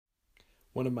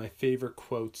One of my favorite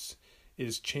quotes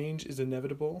is, "Change is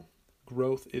inevitable,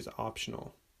 growth is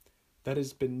optional." That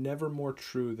has been never more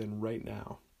true than right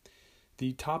now.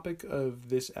 The topic of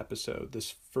this episode, this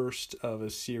first of a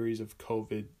series of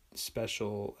COVID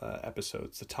special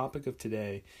episodes, the topic of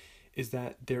today is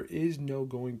that there is no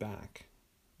going back.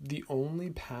 The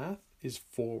only path is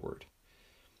forward.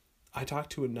 I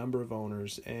talked to a number of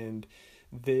owners, and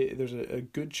there's a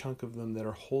good chunk of them that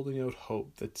are holding out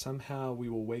hope that somehow we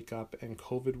will wake up and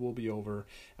COVID will be over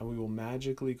and we will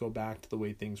magically go back to the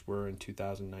way things were in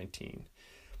 2019.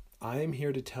 I am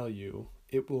here to tell you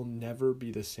it will never be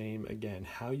the same again.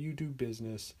 How you do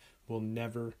business will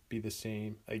never be the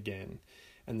same again.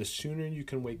 And the sooner you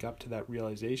can wake up to that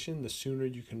realization, the sooner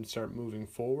you can start moving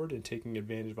forward and taking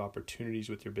advantage of opportunities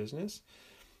with your business.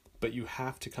 But you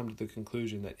have to come to the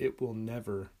conclusion that it will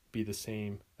never be the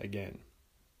same again.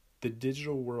 The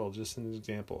digital world, just an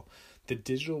example, the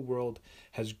digital world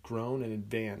has grown and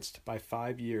advanced by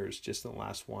 5 years just in the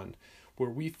last one.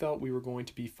 Where we felt we were going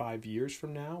to be 5 years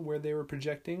from now, where they were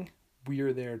projecting, we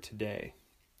are there today.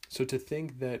 So to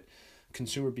think that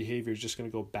consumer behavior is just going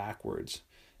to go backwards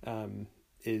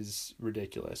is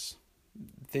ridiculous.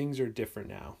 Things are different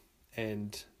now,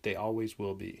 and they always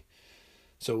will be.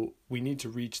 So we need to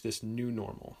reach this new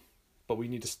normal, but we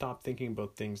need to stop thinking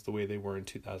about things the way they were in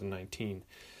 2019.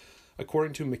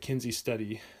 According to a McKinsey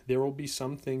study, there will be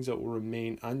some things that will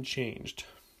remain unchanged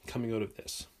coming out of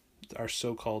this, our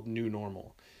so-called new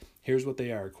normal. Here's what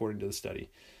they are, according to the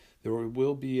study. There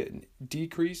will be a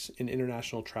decrease in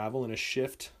international travel and a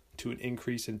shift to an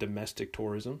increase in domestic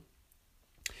tourism.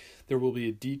 There will be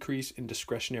a decrease in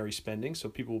discretionary spending, so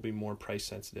people will be more price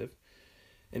sensitive.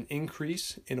 An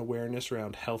increase in awareness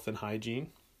around health and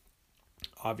hygiene.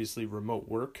 Obviously, remote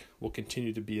work will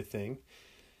continue to be a thing.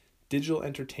 Digital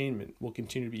entertainment will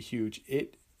continue to be huge.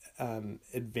 It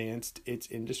advanced its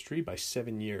industry by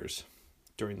 7 years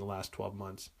during the last 12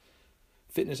 months.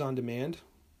 Fitness on demand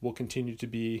will continue to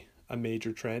be a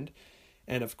major trend.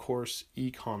 And of course,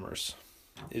 e-commerce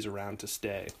is around to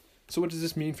stay. So what does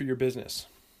this mean for your business?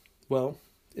 Well,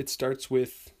 it starts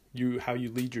with how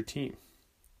you lead your team.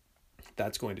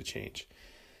 That's going to change.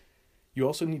 You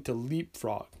also need to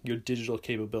leapfrog your digital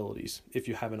capabilities if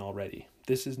you haven't already.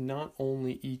 This is not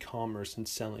only e-commerce and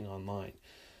selling online,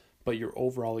 but your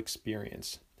overall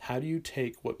experience. How do you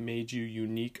take what made you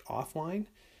unique offline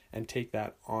and take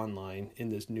that online in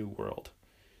this new world?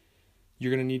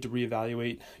 You're going to need to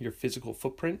reevaluate your physical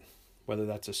footprint, whether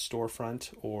that's a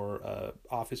storefront or an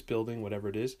office building, whatever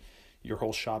it is, your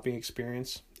whole shopping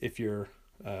experience if you're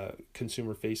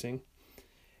consumer facing.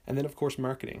 And then, of course,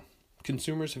 marketing.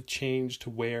 Consumers have changed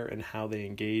where and how they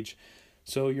engage,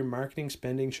 so your marketing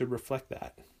spending should reflect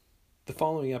that. The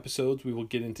following episodes, we will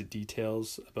get into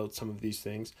details about some of these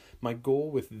things. My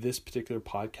goal with this particular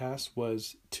podcast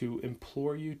was to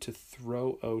implore you to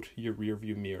throw out your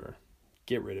rearview mirror.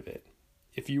 Get rid of it.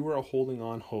 If you are holding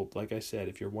on hope, like I said,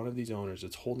 if you're one of these owners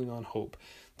that's holding on hope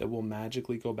that will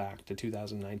magically go back to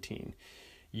 2019,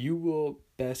 you will,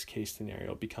 best case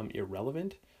scenario, become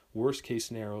irrelevant. Worst case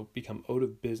scenario, become out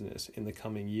of business in the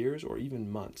coming years or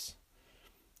even months.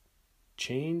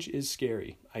 Change is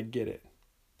scary. I get it.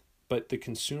 But the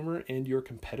consumer and your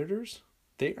competitors,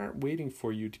 they aren't waiting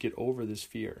for you to get over this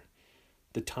fear.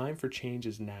 The time for change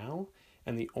is now,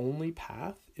 and the only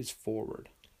path is forward.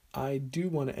 I do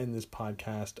want to end this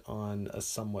podcast on a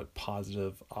somewhat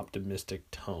positive, optimistic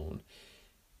tone.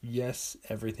 Yes,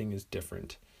 everything is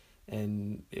different,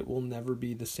 and it will never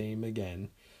be the same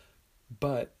again.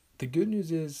 But the good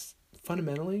news is,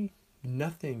 fundamentally,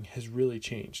 nothing has really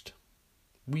changed.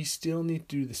 We still need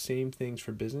to do the same things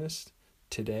for business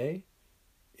today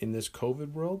in this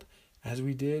COVID world as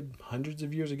we did hundreds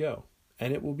of years ago.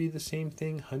 And it will be the same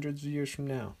thing hundreds of years from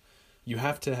now. You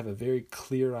have to have a very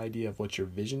clear idea of what your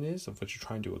vision is, of what you're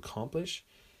trying to accomplish.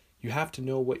 You have to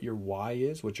know what your why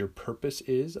is, what your purpose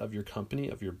is of your company,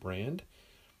 of your brand.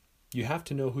 You have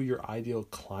to know who your ideal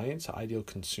clients, ideal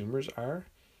consumers are.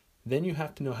 Then you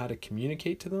have to know how to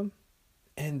communicate to them.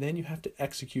 And then you have to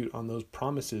execute on those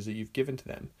promises that you've given to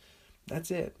them.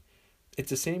 That's it. It's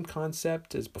the same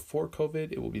concept as before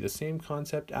COVID. It will be the same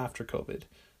concept after COVID.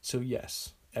 So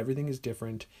yes, everything is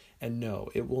different. And no,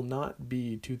 it will not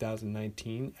be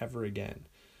 2019 ever again.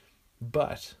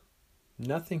 But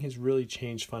nothing has really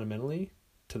changed fundamentally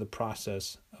to the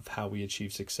process of how we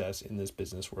achieve success in this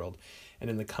business world. And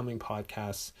in the coming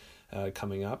podcasts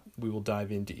coming up, we will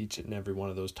dive into each and every one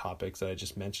of those topics that I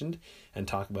just mentioned and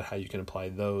talk about how you can apply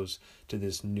those to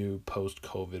this new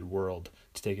post-COVID world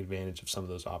to take advantage of some of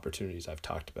those opportunities I've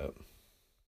talked about.